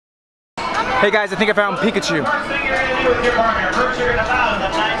Hey guys, I think I found Pikachu.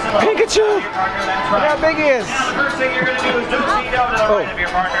 Pikachu! Look how big he is! Oh,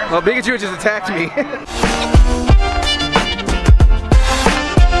 well, Pikachu just attacked me.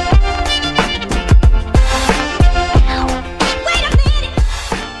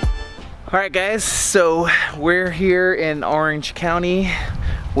 Alright guys, so we're here in Orange County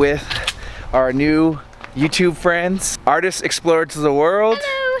with our new YouTube friends. Artists Explorers of the World.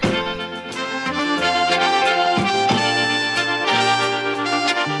 Hello.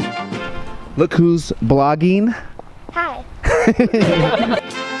 Look who's blogging. Hi.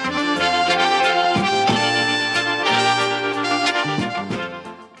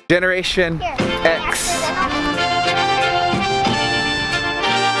 Generation X.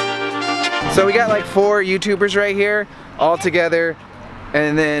 So we got like 4 YouTubers right here all together,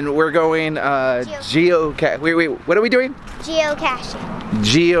 and then we're going wait, what are we doing? Geocaching.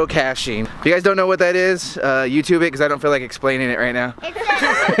 Geocaching. If you guys don't know what that is, YouTube it, because I don't feel like explaining it right now. It's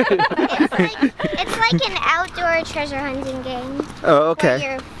like an outdoor treasure hunting game. Oh, okay.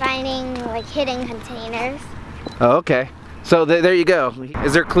 Where you're finding like hidden containers. Oh, okay. So there you go.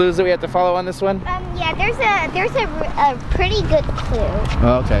 Is there clues that we have to follow on this one? Yeah, there's a pretty good clue.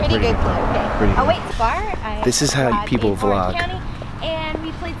 Oh, okay. Pretty good clue. Pretty Oh good. wait, Bar. This is how people vlog. And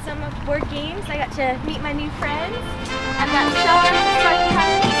we played some board games. I got to meet my new friends. I've got Sean,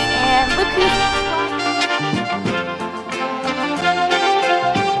 Sparkinheart, and look who's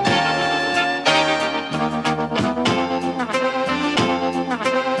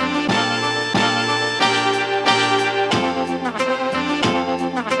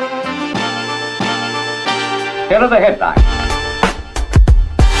Here are the headlines.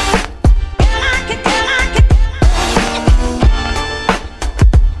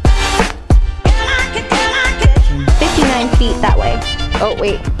 59 feet that way. Oh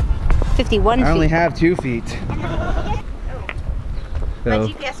wait, 51 feet. I only have 2 feet. My So,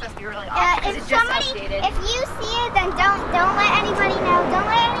 GPS must be really off because If it's just somebody, updated. if you see it, then don't let anybody know. Don't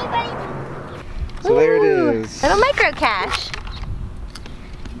let anybody know. so there it is. Little micro cache.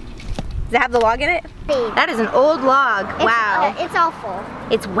 Does it have the log in it? That is an old log. Wow. It's all full.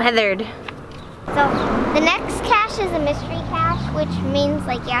 It's weathered. So the next cache is a mystery cache, which means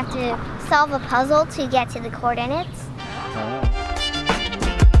like you have to solve a puzzle to get to the coordinates.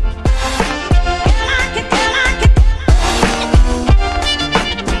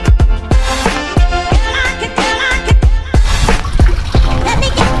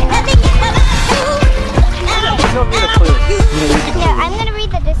 Yeah, I'm gonna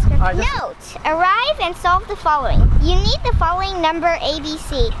read the description. Note: arrive and solve the following. You need the following number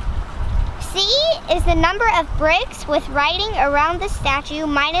ABC. C is the number of bricks with writing around the statue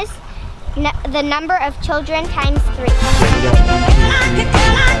minus the number of children times 3. So we got 1, 2, 3, 4,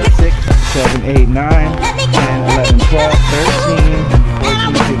 5, 6, 7, 8, 9, 10, 11, 12, 13,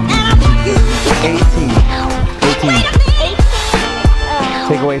 14, 15, 18. 18.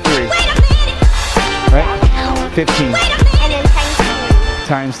 Take away 3. Right? 15. And then times 3.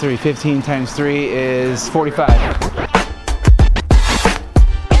 Times 3. 15 times 3 is 45.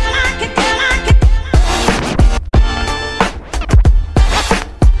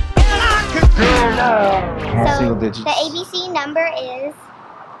 Single digits. The ABC number is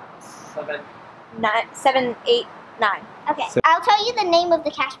 7, 8, 9. okay. I'll tell you the name of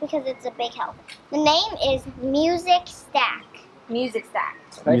the cache because it's a big help. The name is Music Stack. Music stack.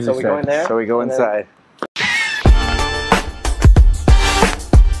 Right, so we go in there. So we go inside.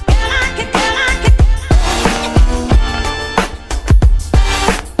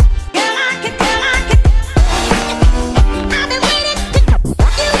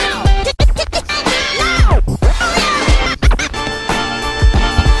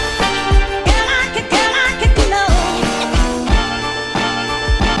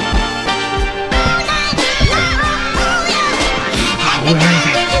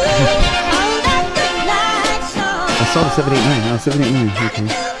 I saw the 789. Oh, 789. Okay.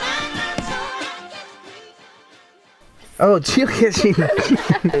 Oh, geocaching.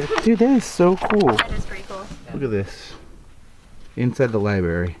 Dude, that is so cool. That is pretty cool. Look at this. Inside the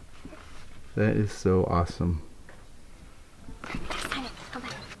library. That is so awesome.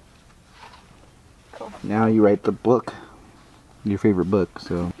 Cool. Now you write the book. Your favorite book.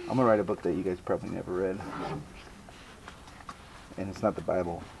 So I'm gonna write a book that you guys probably never read. And it's not the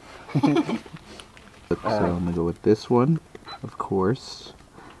Bible. So I'm gonna go with this one, of course,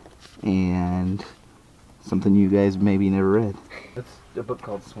 and something you guys maybe never read. It's a book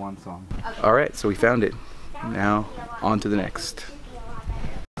called Swan Song. Okay. All right, so we found it. Now on to the next.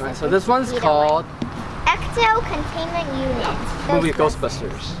 All right, so this one's called Ecto Containment Unit. movie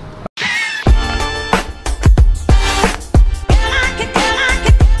Ghostbusters.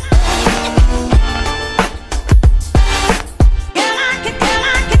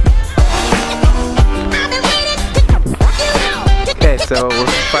 So we're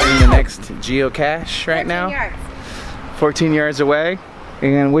finding the next geocache right now. 14 yards. 14 yards away.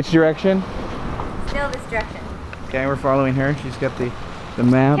 And which direction? Still this direction. Okay, we're following her. She's got the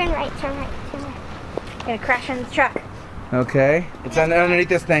map. Turn right, turn right, turn right. Gonna crash on the truck. Okay. It's underneath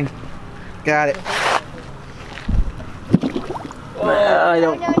this thing. Got it. I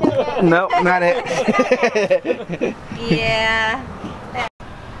don't. No. Nope, not it. Yeah.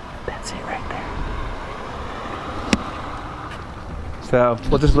 That's it right there. So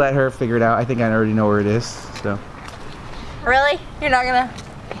we'll just let her figure it out. I think I already know where it is. So. Really? You're not gonna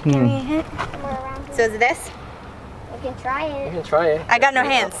give me a hint? Somewhere around here. So is it this? You can try You it. can try it. I got no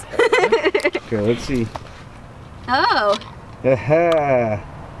hands. Okay, let's see. Oh, Aha.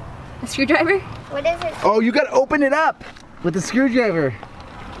 a screwdriver? What is it? Oh, you gotta open it up with the screwdriver.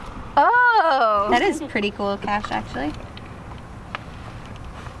 Oh, that is pretty cool cache actually.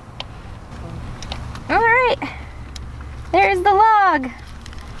 All right, there's the log.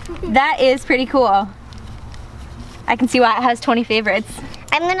 That is pretty cool. I can see why it has 20 favorites.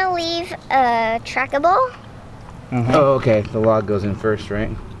 I'm gonna leave a trackable. Oh, okay. The log goes in first, right?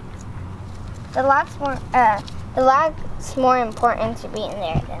 The log's more important to be in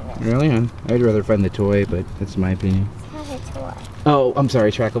there than this. Really? I'd rather find the toy, but that's my opinion. It's not a toy. Oh, I'm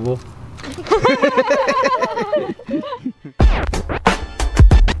sorry, trackable.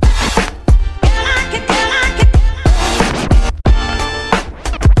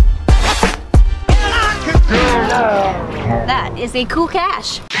 That is a cool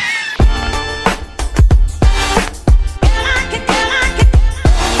cache.